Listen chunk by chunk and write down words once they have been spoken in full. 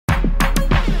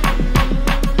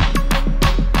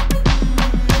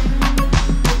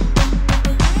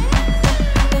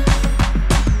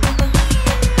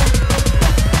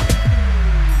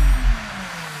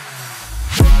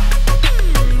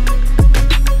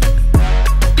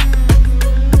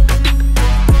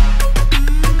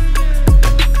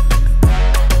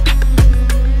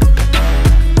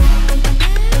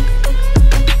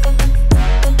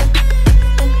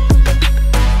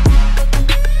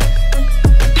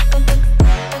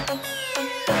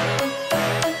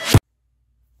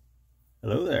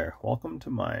welcome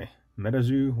to my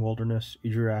MetaZoo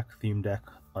Ijiraq theme deck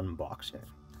unboxing.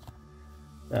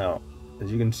 Now,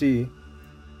 as you can see, it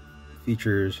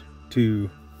features two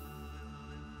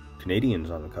Canadians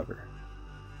on the cover,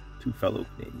 two fellow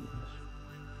Canadians,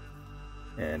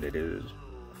 and it is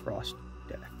a Frost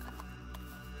deck,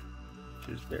 which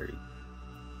is very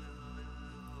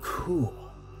cool.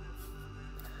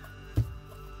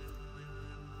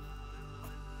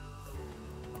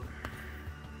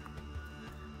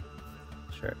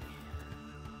 Sure.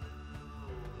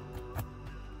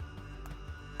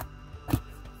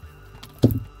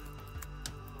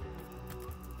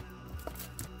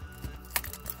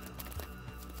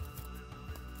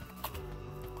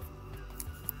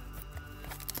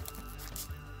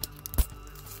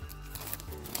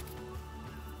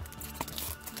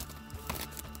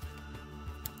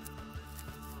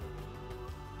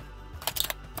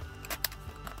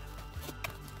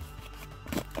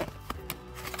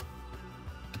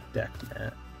 Deck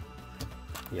mat.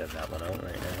 You have that one out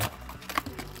right now.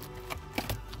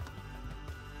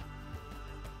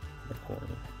 The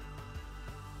coin.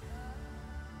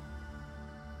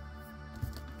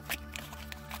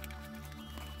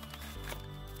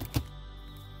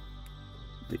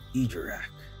 The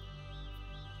Ijiraq.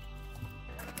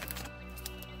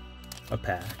 A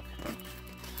pack.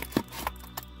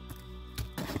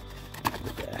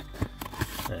 The deck.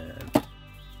 And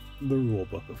the rule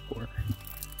book, of course.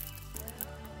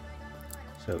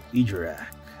 So, Ijiraq.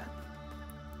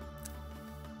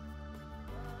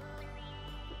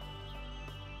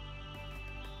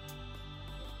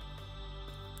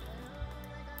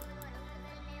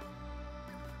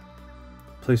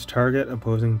 Place target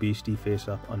opposing beastie face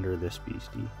up under this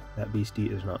beastie. That beastie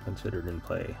is not considered in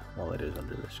play while it is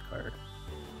under this card.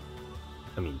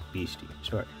 Beastie,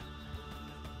 sorry.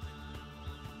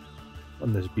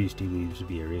 When this beastie leaves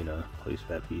the arena, place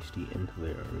that beastie into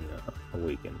the arena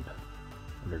awakened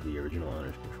under the original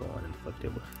owner's control and inflict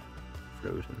it with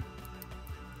frozen.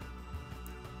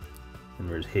 And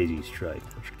there's Hazy Strike,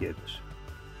 which gives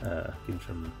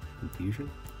some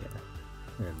confusion.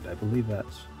 Yeah. And I believe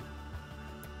that's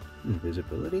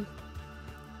invisibility?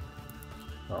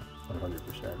 Oh,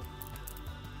 100%.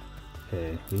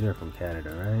 Okay, these are from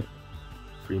Canada, right?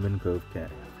 Freeman's Cove,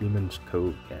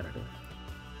 Canada.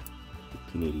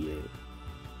 1888.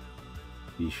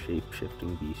 These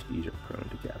shape-shifting beasties are prone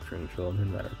to capturing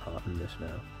children that are caught in this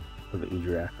now, so the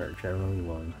Ijiraq are generally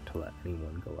willing to let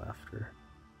anyone go after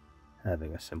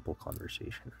having a simple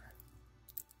conversation.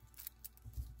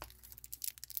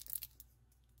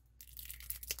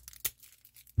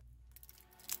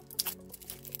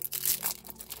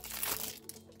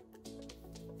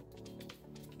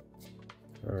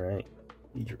 Alright,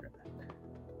 Ijiraq.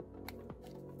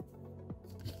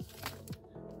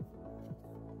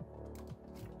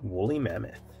 Woolly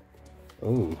Mammoth.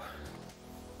 Oh.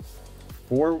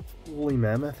 4 woolly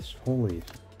mammoths? Holy.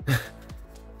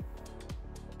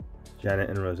 Janet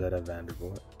and Rosetta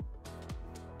Vandervoort.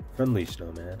 Friendly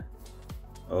Snowman.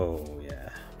 Oh yeah,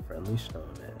 Friendly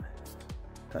Snowman.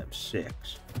 Times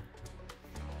 6.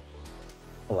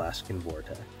 Alaskan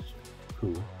Vortex.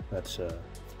 Cool. That's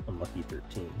Unlucky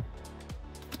 13.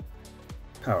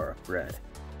 Power Up Red.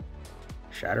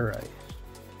 Shatter Ice.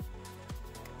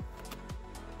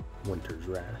 Winter's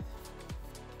Wrath.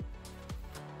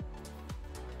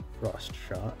 Frost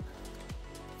Shock.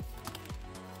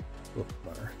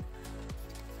 Bookmark.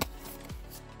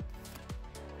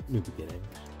 New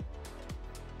Beginnings.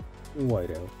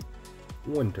 Whiteout.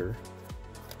 Winter.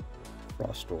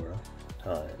 Frostora.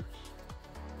 Times.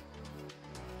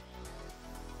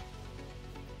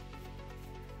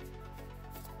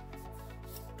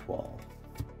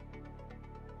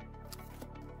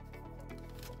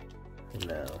 And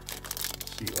now,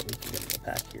 let's see what we can get in the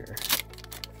pack here.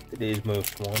 Today's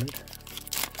most wanted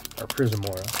are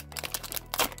Prismora.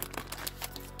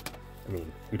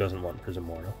 Who doesn't want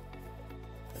Prismora?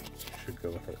 That should go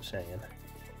without saying.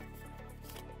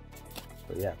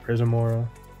 But yeah, Prismora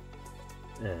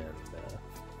and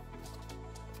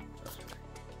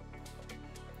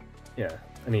yeah,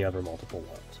 any other multiple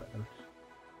ones.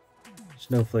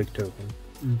 Snowflake Token,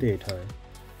 Daytime,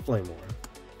 Flame Aura,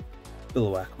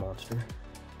 Billowhack Monster,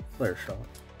 Flare Shot,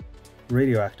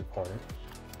 Radioactive Hornet,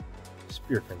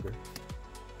 Spearfinger,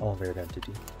 All-Varied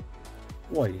Entity,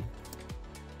 Whitey,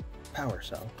 Power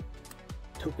Cell,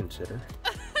 Token Sitter,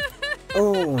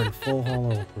 oh, and Full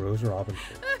Hollow Rose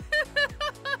Robinson.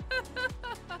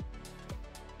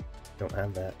 Don't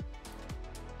have that.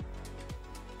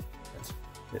 That's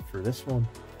it for this one.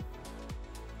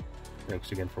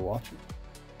 Thanks again for watching.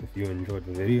 If you enjoyed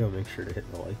the video, make sure to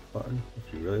hit the like button.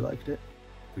 If you really liked it,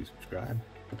 please subscribe.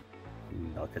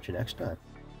 And I'll catch you next time.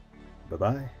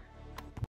 Bye-bye.